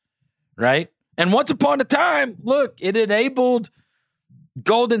those, right? And once upon a time, look, it enabled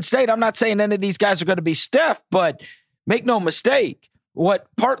Golden State. I'm not saying any of these guys are going to be Steph, but make no mistake, what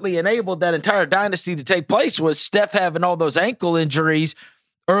partly enabled that entire dynasty to take place was Steph having all those ankle injuries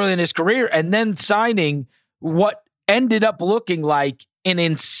early in his career and then signing what ended up looking like an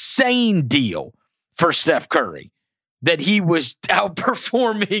insane deal for Steph Curry that he was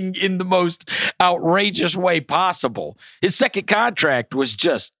outperforming in the most outrageous way possible. His second contract was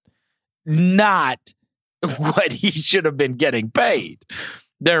just not what he should have been getting paid.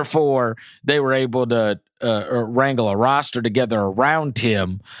 Therefore, they were able to wrangle a roster together around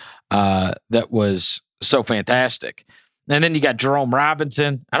him that was so fantastic. And then you got Jerome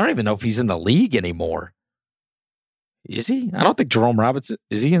Robinson. I don't even know if he's in the league anymore. Is he? I don't think Jerome Robinson,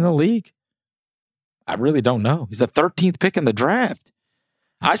 is he in the league? I really don't know. He's the 13th pick in the draft.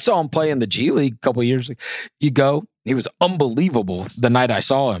 I saw him play in the G League a couple years ago. He was unbelievable the night I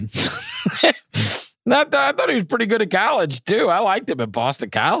saw him. I thought he was pretty good at college, too. I liked him at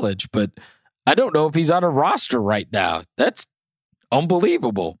Boston College, but I don't know if he's on a roster right now. That's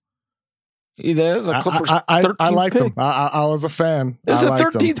unbelievable. There's a Clippers I liked pick. him. I was a fan. It was the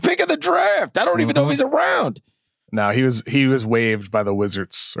 13th pick of the draft. I don't even know if he's around. No, he was waived by the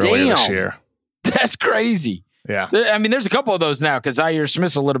Wizards earlier this year. That's crazy. Yeah. I mean, there's a couple of those now because Zaire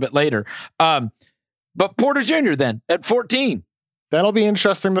Smith's a little bit later. But Porter Jr. then at 14. That'll be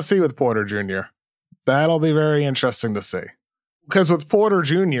interesting to see with Porter Jr. That'll be very interesting to see. Because with Porter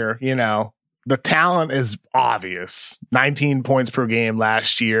Jr., the talent is obvious. 19 points per game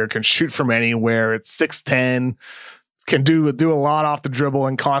last year, can shoot from anywhere. It's 6'10", can do a lot off the dribble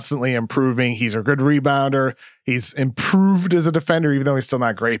and constantly improving. He's a good rebounder. He's improved as a defender, even though he's still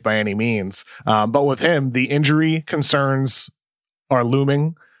not great by any means. But with him, the injury concerns are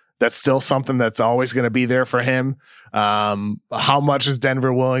looming. That's still something that's always going to be there for him. How much is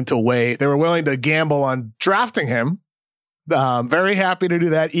Denver willing to weigh? They were willing to gamble on drafting him. Very happy to do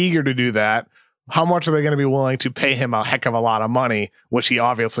that, eager to do that. How much are they going to be willing to pay him a heck of a lot of money, which he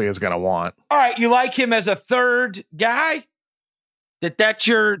obviously is going to want? All right, you like him as a third guy? That's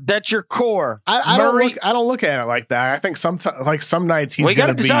your core. I don't look at it like that. I think some nights he's. We got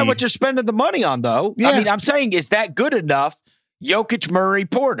to decide what you're spending the money on, though. Yeah. I mean, I'm saying, is that good enough? Jokic, Murray,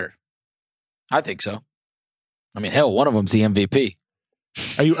 Porter. I think so. I mean, hell, one of them's the MVP.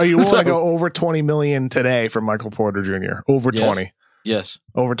 Are you willing to go over $20 million today for Michael Porter Jr.? Over 20? Yes.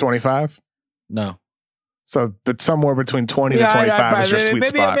 Over 25? No. So, but somewhere between 20 to 25 is your sweet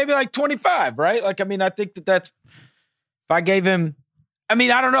spot. Maybe like 25, right? Like, I mean, I think that's, if I gave him, I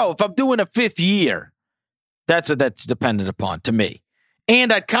mean, I don't know. If I'm doing a fifth year, that's what that's dependent upon to me.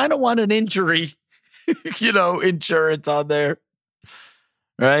 And I'd kind of want an injury, insurance on there,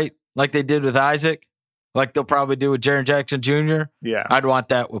 right? Like they did with Isaac, like they'll probably do with Jaren Jackson Jr. Yeah. I'd want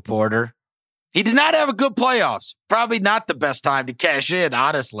that with Porter. He did not have a good playoffs. Probably not the best time to cash in,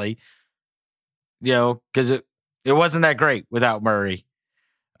 honestly. Because it wasn't that great without Murray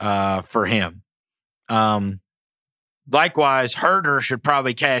for him. Likewise, Herter should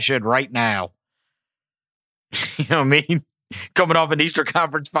probably cash in right now. You know what I mean? Coming off an Eastern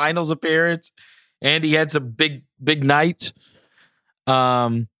Conference Finals appearance, and he had some big nights.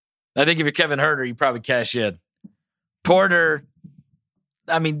 I think if you're Kevin Herter, you probably cash in. Porter,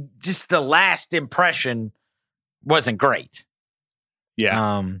 I mean, just the last impression wasn't great.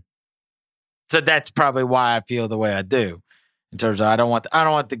 Yeah. So that's probably why I feel the way I do. In terms of I don't want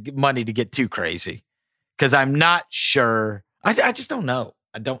the money to get too crazy because I'm not sure. I just don't know.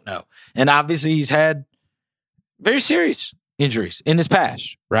 I don't know. And obviously he's had very serious injuries in his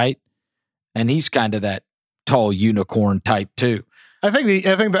past, right? And he's kind of that tall unicorn type too. I think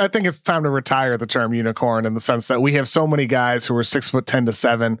it's time to retire the term unicorn in the sense that we have so many guys who are 6'10" to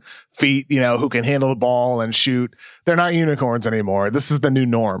 7 feet, who can handle the ball and shoot. They're not unicorns anymore. This is the new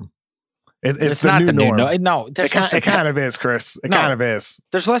norm. It's not the new norm. No, it kind of is, Chris. It kind of is.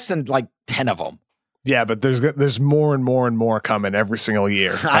 There's less than like 10 of them. Yeah, but there's more and more and more coming every single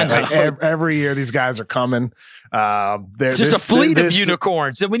year. I know. Like, every year these guys are coming. There's just a fleet of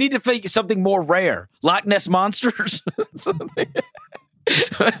unicorns, and we need to think something more rare. Loch Ness monsters. something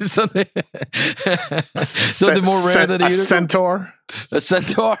more rare than a unicorn. Centaur. A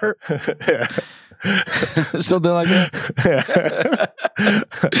centaur. Yeah. Something like that.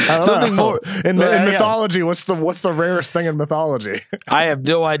 Something more in mythology. What's the rarest thing in mythology? I have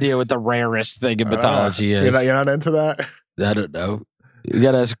no idea what the rarest thing in mythology is. You're not into that? I don't know. You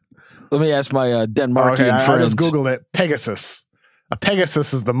gotta ask. Let me ask my Denmarkian friends. I just googled it. Pegasus. A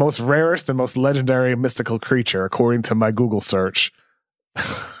Pegasus is the most rarest and most legendary mystical creature, according to my Google search.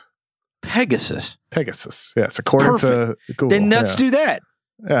 Pegasus. Yes, according to Google. Then let's do that.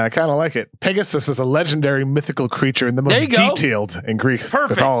 Yeah, I kind of like it. Pegasus is a legendary mythical creature and the most detailed in Greek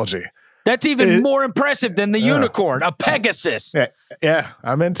mythology. That's even more impressive than the unicorn, a Pegasus. Yeah,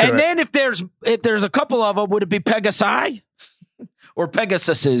 I'm into it. And then if there's a couple of them, would it be Pegasi or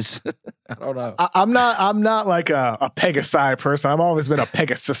Pegasuses? I don't know. I'm not like a Pegasi person. I've always been a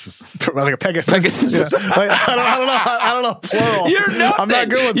Pegasus, like a Pegasus. Yeah. Like, I don't know plural. You're nothing. I'm not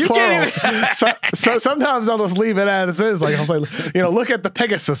good with plural. So sometimes I'll just leave it as is. Like I was like, look at the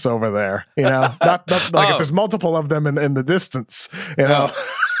Pegasus over there. Not like if there's multiple of them in the distance.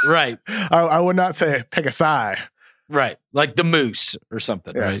 Right. I would not say Pegasi. Right, like the moose or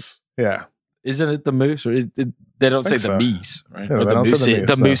something. Yes. Right. Yeah. Isn't it the moose? Or they don't say the meese, right? Yeah, or the moose.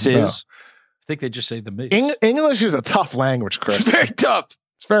 The moose is. No. I think they just say the moose. English is a tough language, Chris. It's very tough.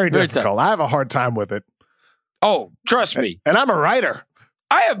 It's very difficult. Tough. I have a hard time with it. Oh, trust me. And I'm a writer.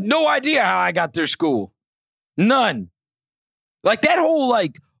 I have no idea how I got through school. None. Like that whole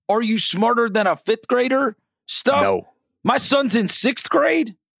are you smarter than a fifth grader stuff? No. My son's in sixth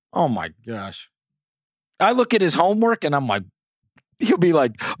grade. Oh my gosh. I look at his homework and I'm like, he'll be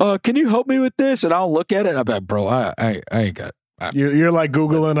like, can you help me with this? And I'll look at it and I'll be like, bro, I ain't got it. You're like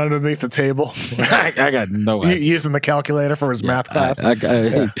Googling underneath the table. I got no idea. Using the calculator for his math class.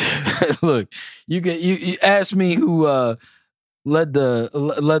 Look, you asked me who led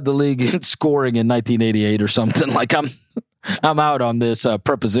the league in scoring in 1988 or something. Like I'm out on this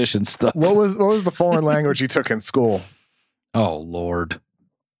preposition stuff. What was the foreign language you took in school? Oh Lord,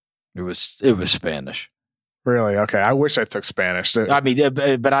 it was Spanish. Really? Okay. I wish I took Spanish. I mean,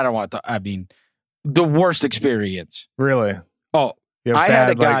 but I don't want to. I mean, the worst experience. Really? Oh, I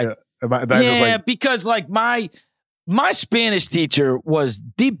had a guy. Because my Spanish teacher was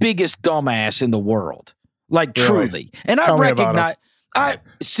the biggest dumbass in the world. Like truly. And I recognize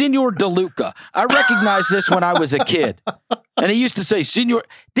Senor DeLuca. I recognized this when I was a kid. And he used to say, Senor,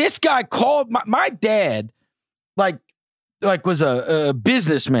 this guy called my dad, was a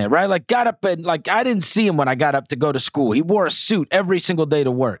businessman, right? Like got up and I didn't see him when I got up to go to school. He wore a suit every single day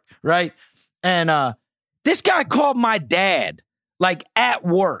to work, right? And this guy called my dad at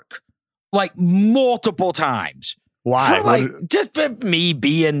work multiple times. Why? For just me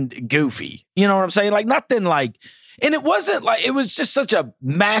being goofy. You know what I'm saying? Nothing and it wasn't it was just such a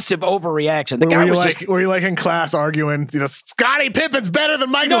massive overreation. The guy was were you in class arguing, Scottie Pippen's better than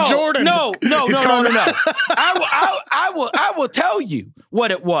Michael Jordan? No. I will tell you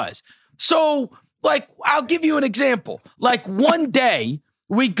what it was. So, I'll give you an example. One day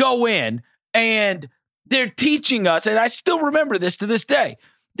we go in and they're teaching us, and I still remember this to this day.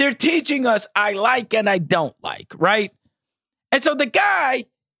 They're teaching us I like and I don't like, right? And so the guy,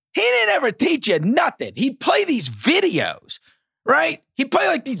 he didn't ever teach you nothing. He'd play these videos, right? He'd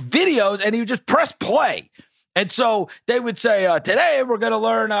play these videos and he would just press play. And so they would say, today we're going to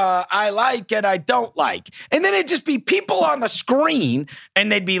learn I like and I don't like. And then it'd just be people on the screen and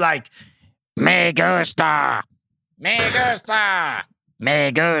they'd be like, me gusta, me gusta,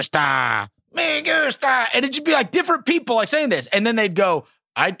 me gusta, me gusta. And it'd just be different people saying this. And then they'd go,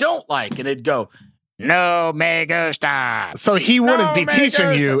 I don't like. And it'd go, no me gusta. So he wouldn't be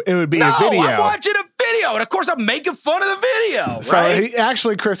teaching you. It would be a video. I'm watching a video. And of course, I'm making fun of the video. So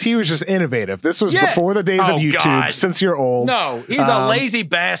right? Chris, he was just innovative. This was before the days of YouTube, God. Since you're old. No, he's a lazy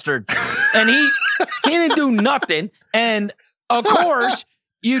bastard. And he didn't do nothing. And of course,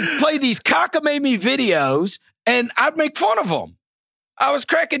 you'd play these cockamamie videos and I'd make fun of them. I was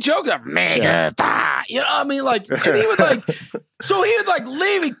cracking jokes. Mega, you know what I mean? And he would so he would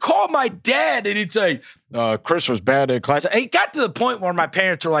leave. He'd call my dad and he'd say, Chris was bad in class. And it got to the point where my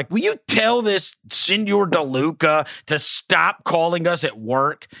parents were like, will you tell this Senor DeLuca to stop calling us at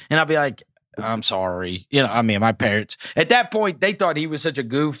work? And I'd be like, I'm sorry. My parents, at that point, they thought he was such a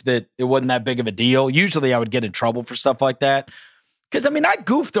goof that it wasn't that big of a deal. Usually I would get in trouble for stuff like that. Because, I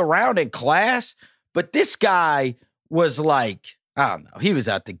goofed around in class, but this guy was I don't know. He was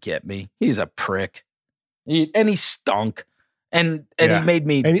out to get me. He's a prick. And he stunk. And he made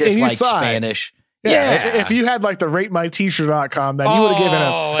me and dislike Spanish. Yeah. If you had like the ratemyteacher.com, then you would have given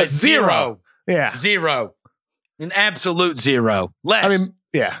a 0. Yeah. 0. An absolute 0. Less. I mean,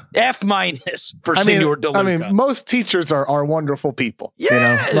 yeah. F- for Senor DeLuca. I mean, most teachers are wonderful people.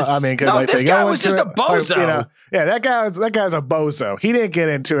 Yes. You know? I mean, this guy was just a bozo. That guy's a bozo. He didn't get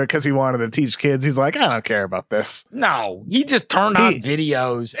into it because he wanted to teach kids. He's like, I don't care about this. No, he just turned on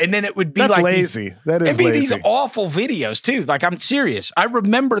videos, and then it would be like lazy. That is lazy. lazy. These awful videos too. Like, I'm serious. I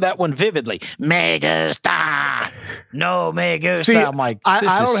remember that one vividly. Me gusta. No me gusta. See, I'm like, I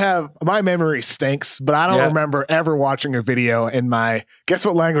don't have, my memory stinks, but I don't remember ever watching a video in my, guess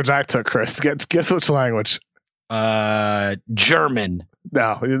what language I took, Chris? Guess which language? German.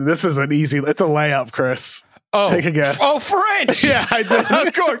 No, this is an easy, it's a layup, Chris. Oh, take a guess. Oh, French. Yeah, I did.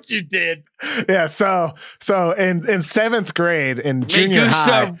 Of course you did. Yeah, so in 7th grade in junior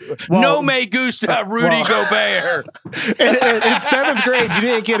high, no me gusta Rudy Gobert. In 7th grade, you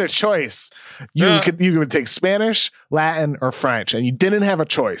didn't get a choice. You could take Spanish, Latin, or French, and you didn't have a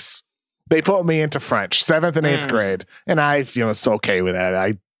choice. They put me into French, 7th and 8th grade, and I was okay with that.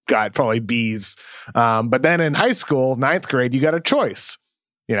 I got probably B's. But then in high school, 9th grade, you got a choice.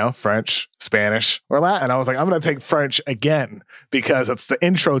 French, Spanish, or Latin. I was like, I'm going to take French again because it's the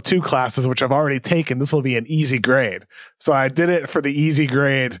intro 2 classes, which I've already taken. This will be an easy grade. So I did it for the easy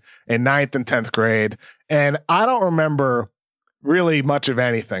grade in 9th and 10th grade. And I don't remember really much of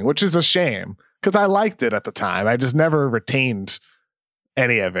anything, which is a shame because I liked it at the time. I just never retained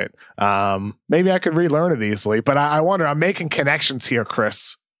any of it. Maybe I could relearn it easily, but I wonder, I'm making connections here,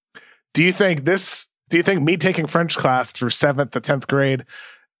 Chris. Do you think me taking French class through 7th to 10th grade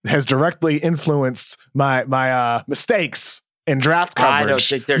has directly influenced my mistakes in draft coverage? I don't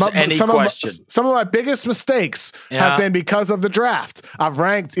think there's any question. Some of my biggest mistakes have been because of the draft. I've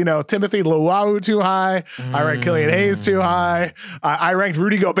ranked, Timothy Luau too high. I ranked Killian Hayes too high. I ranked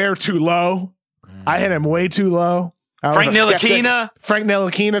Rudy Gobert too low. I had him way too low. Frank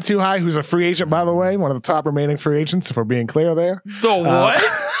Ntilikina too high, who's a free agent, by the way, one of the top remaining free agents, if we're being clear there. The what?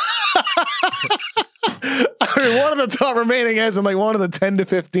 I mean, one of the top remaining as in like one of the 10 to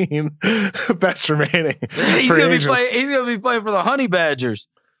 15 best remaining. He's gonna be playing for the Honey Badgers.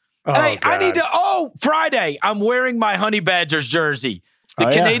 Oh, hey, God. I need to. Friday, I'm wearing my Honey Badgers jersey. The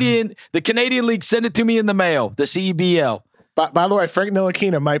Canadian League sent it to me in the mail. The CEBL. By the way, Frank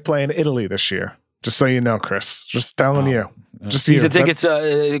Ntilikina might play in Italy this year. Just so you know, Chris. Just telling you. Just season tickets.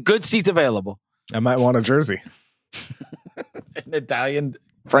 Good seats available. I might want a jersey. An Italian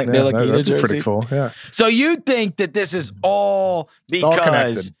Frank Ntilikina jersey. Pretty cool. Yeah. So you think that this is all because? It's all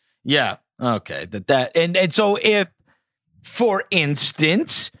connected. Yeah. Okay. And so if, for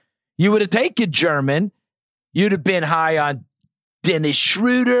instance, you would have taken German, you'd have been high on Dennis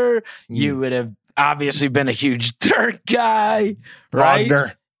Schroeder. You would have obviously been a huge Dirk guy, right?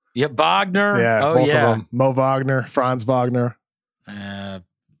 Wagner. Yeah, Wagner. Yeah, both of them. Mo Wagner, Franz Wagner.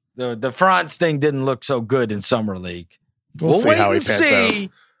 The Franz thing didn't look so good in Summer League. We'll see how he pans out.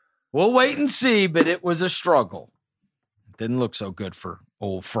 We'll wait and see, but it was a struggle. Didn't look so good for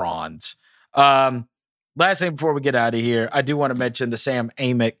old Franz. Last thing before we get out of here, I do want to mention the Sam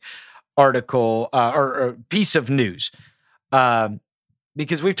Amick article or piece of news.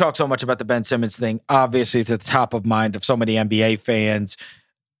 Because we've talked so much about the Ben Simmons thing. Obviously, it's at the top of mind of so many NBA fans,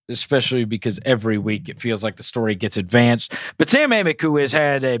 especially because every week it feels like the story gets advanced. But Sam Amick, who has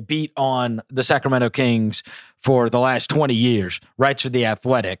had a beat on the Sacramento Kings for the last 20 years, writes for The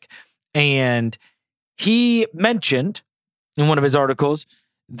Athletic. And he mentioned in one of his articles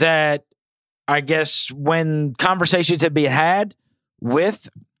that I guess when conversations had been had with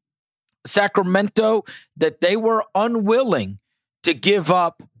Sacramento, that they were unwilling to give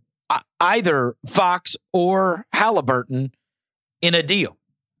up either Fox or Halliburton in a deal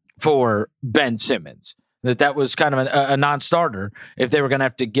for Ben Simmons. That was kind of a non-starter if they were going to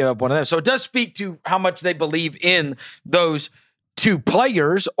have to give up one of them. So it does speak to how much they believe in those two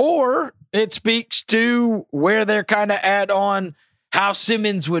players, or it speaks to where they're kind of at on how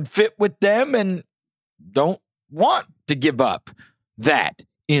Simmons would fit with them and don't want to give up that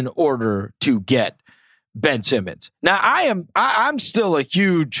in order to get Ben Simmons. Now, I'm still a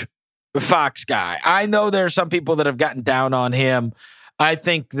huge Fox guy. I know there are some people that have gotten down on him. I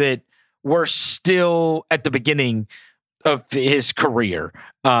think that we're still at the beginning of his career,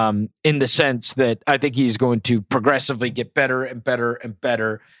 in the sense that I think he's going to progressively get better and better and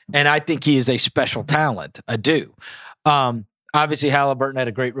better. And I think he is a special talent. I do. Obviously, Halliburton had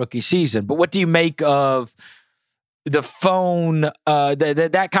a great rookie season, but what do you make of the phone,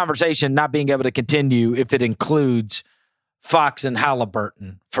 that conversation not being able to continue if it includes Fox and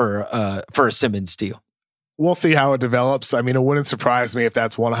Halliburton for a Simmons deal? we'll see how it develops. I mean, it wouldn't surprise me if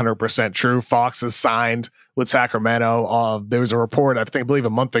that's 100% true. Fox is signed with Sacramento. There was a report, I believe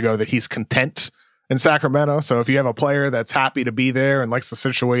a month ago, that he's content in Sacramento. So if you have a player that's happy to be there and likes the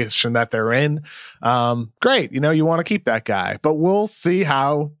situation that they're in, great. You want to keep that guy. But we'll see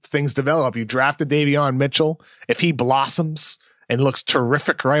how things develop. You drafted Davion Mitchell. If he blossoms and looks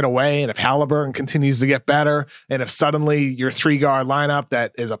terrific right away, and if Halliburton continues to get better, and if suddenly your 3-guard lineup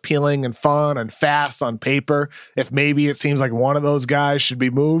that is appealing and fun and fast on paper, if maybe it seems like one of those guys should be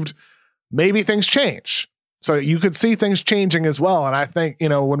moved, maybe things change. So you could see things changing as well. And I think,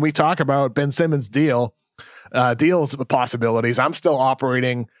 when we talk about Ben Simmons' deals with possibilities, I'm still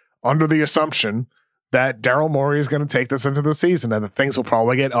operating under the assumption that Daryl Morey is going to take this into the season, and that things will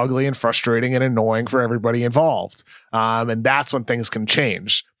probably get ugly and frustrating and annoying for everybody involved. And that's when things can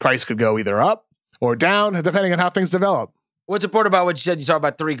change. Price could go either up or down, depending on how things develop. What's important about what you said? You talk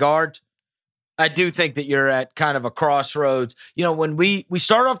about 3 guards. I do think that you're at kind of a crossroads. When we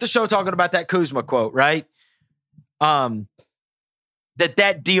started off the show talking about that Kuzma quote, right?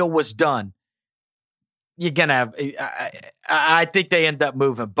 That deal was done. You're going to have, I think they end up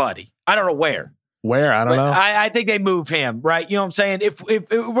moving Buddy. I don't know where. I don't know. I think they move him, right? You know what I'm saying? If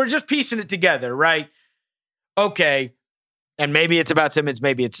we're just piecing it together, right? Okay. And maybe it's about Simmons,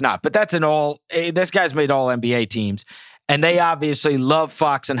 maybe it's not. But that's this guy's made all NBA teams. And they obviously love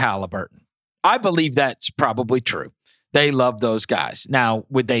Fox and Halliburton. I believe that's probably true. They love those guys. Now,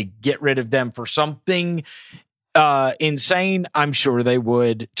 would they get rid of them for something insane? I'm sure they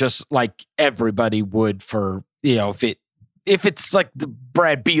would, just like everybody would for, if it's like the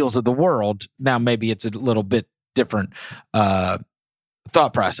Brad Beals of the world. Now maybe it's a little bit different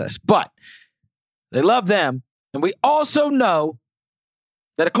thought process, but they love them. And we also know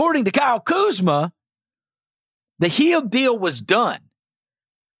that according to Kyle Kuzma, the Hield deal was done.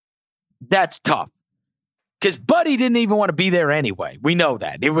 That's tough because Buddy didn't even want to be there anyway. We know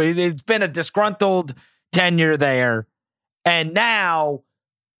that. It's been a disgruntled tenure there. And now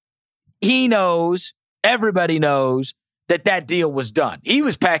everybody knows that deal was done. He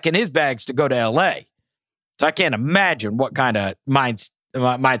was packing his bags to go to LA. So I can't imagine what kind of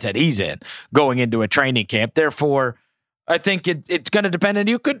mindset he's in going into a training camp. Therefore, I think it's going to depend on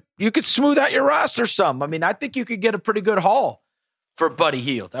you could smooth out your roster some. I mean, I think you could get a pretty good haul for Buddy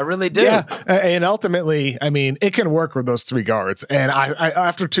Hield. I really do. Yeah. And ultimately, I mean, it can work with those 3 guards. And I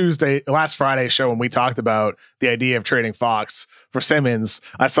after last Friday's show, when we talked about the idea of trading Fox for Simmons,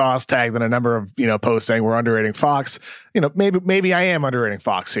 I saw us tagged in a number of, posts saying we're underrating Fox. Maybe I am underrating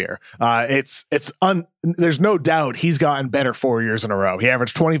Fox here. There's no doubt he's gotten better 4 years in a row. He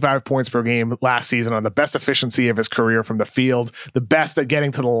averaged 25 points per game last season on the best efficiency of his career from the field, the best at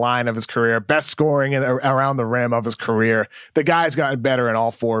getting to the line of his career, best scoring around the rim of his career. The guy's gotten better in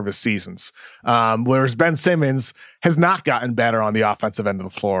all 4 of his seasons. Whereas Ben Simmons has not gotten better on the offensive end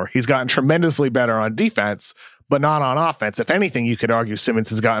of the floor. He's gotten tremendously better on defense, but not on offense. If anything, you could argue Simmons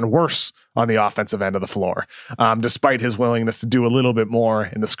has gotten worse on the offensive end of the floor. Despite his willingness to do a little bit more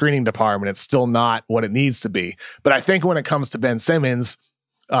in the screening department, it's still not what it needs to be. But I think when it comes to Ben Simmons,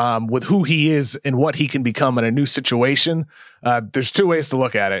 with who he is and what he can become in a new situation, there's 2 ways to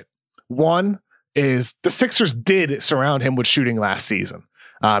look at it. One is the Sixers did surround him with shooting last season.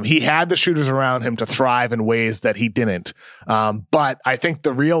 He had the shooters around him to thrive in ways that he didn't. But I think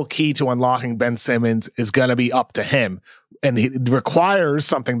the real key to unlocking Ben Simmons is going to be up to him. And it requires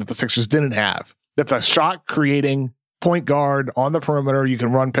something that the Sixers didn't have. That's a shot creating point guard on the perimeter you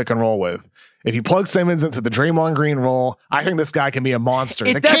can run pick and roll with. If you plug Simmons into the Draymond Green role, I think this guy can be a monster.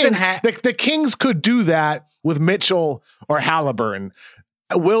 The Kings could do that with Mitchell or Halliburton.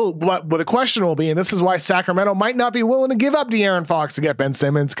 The question will be, and this is why Sacramento might not be willing to give up De'Aaron Fox to get Ben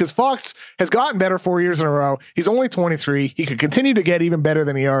Simmons, because Fox has gotten better 4 years in a row. He's only 23. He could continue to get even better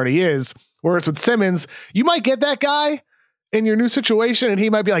than he already is. Whereas with Simmons, you might get that guy in your new situation, and he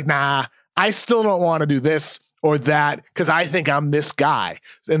might be like, nah, I still don't want to do this or that because I think I'm this guy.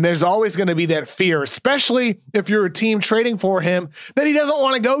 And there's always going to be that fear, especially if you're a team trading for him that he doesn't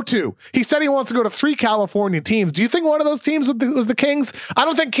want to go to. He said he wants to go to 3 California teams. Do you think one of those teams was the Kings? I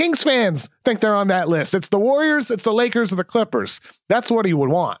don't think Kings fans think they're on that list. It's the Warriors, it's the Lakers, or the Clippers. That's what he would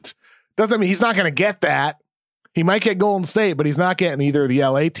want. Doesn't mean he's not going to get that. He might get Golden State, but he's not getting either of the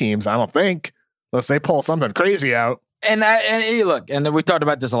LA teams, I don't think, unless they pull something crazy out. And look, and we've talked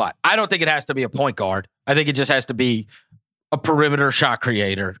about this a lot. I don't think it has to be a point guard. I think it just has to be a perimeter shot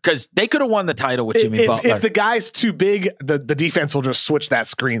creator, because they could have won the title with Jimmy Butler. If the guy's too big, the defense will just switch that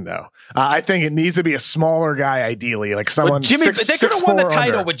screen, though. I think it needs to be a smaller guy, ideally, like someone. They could have won the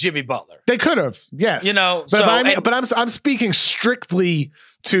title with Jimmy Butler. They could have, yes. You know, but I'm speaking strictly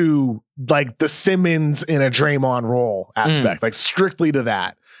to like the Simmons in a Draymond role aspect, like strictly to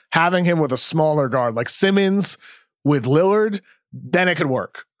that. Having him with a smaller guard like Simmons with Lillard, then it could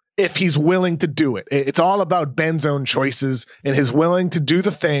work if he's willing to do it. It's all about Ben's own choices and his willing to do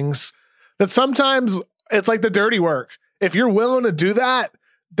the things that sometimes it's like the dirty work. If you're willing to do that,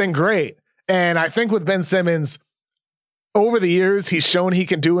 then great. And I think with Ben Simmons, over the years, he's shown he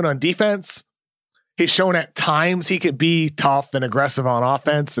can do it on defense. He's shown at times he could be tough and aggressive on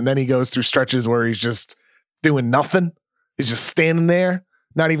offense. And then he goes through stretches where he's just doing nothing. He's just standing there,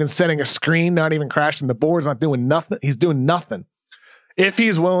 not even setting a screen, not even crashing the boards, not doing nothing. He's doing nothing. If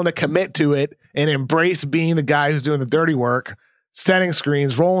he's willing to commit to it and embrace being the guy who's doing the dirty work, setting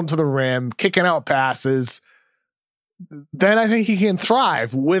screens, rolling to the rim, kicking out passes, then I think he can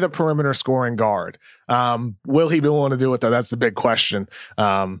thrive with a perimeter scoring guard. Will he be willing to do it though? That's the big question.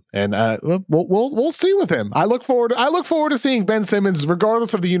 We'll see with him. I look forward to seeing Ben Simmons,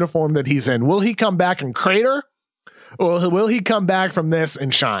 regardless of the uniform that he's in. Will he come back and crater, or will he come back from this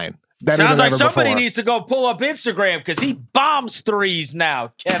and shine? Sounds like somebody needs to go pull up Instagram because he bombs threes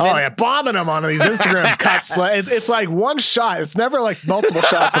now, Kevin. Oh, yeah, bombing them on these Instagram cuts. It's like one shot. It's never like multiple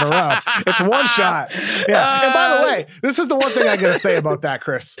shots in a row. It's one shot. Yeah. And by the way, this is the one thing I got to say about that,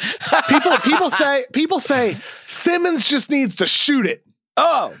 Chris. People say Simmons just needs to shoot it.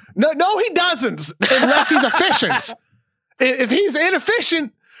 Oh. No, he doesn't unless he's efficient. If he's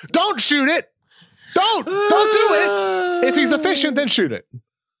inefficient, don't shoot it. Don't do it. If he's efficient, then shoot it.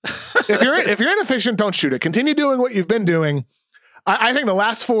 If you're inefficient, don't shoot it. Continue doing what you've been doing. I think the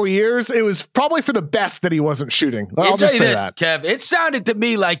last 4 years, it was probably for the best that he wasn't shooting. I'll just say that, Kev. It sounded to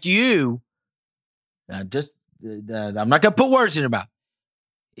me like you. I'm not gonna put words in your mouth.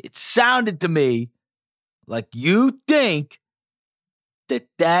 It sounded to me like you think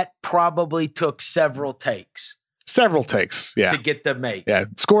that probably took several takes. Yeah. To get them made. Yeah.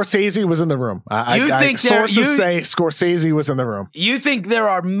 Scorsese was in the room. Sources say Scorsese was in the room. You think there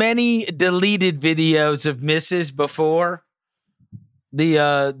are many deleted videos of misses before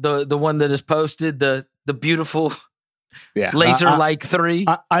the one that is posted, the beautiful laser-like three?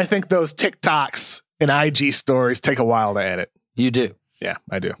 I think those TikToks and IG stories take a while to edit. You do? Yeah,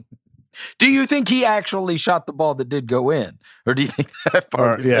 I do. Do you think he actually shot the ball that did go in? Or do you think that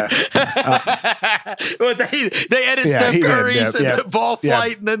part is well, they edit Steph Curry's the ball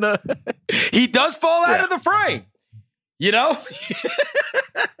flight and then he does fall out of the frame. You know?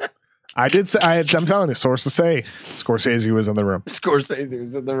 I'm telling you, sources say Scorsese was in the room. Scorsese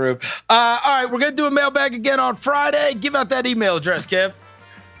was in the room. All right, we're going to do a mailbag again on Friday. Give out that email address, Kev.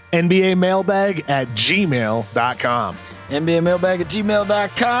 NBAmailbag@gmail.com.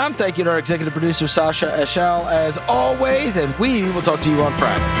 NBAmailbag@gmail.com. Thank you to our executive producer, Sasha Eshal, as always, and we will talk to you on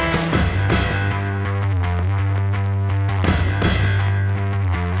Friday.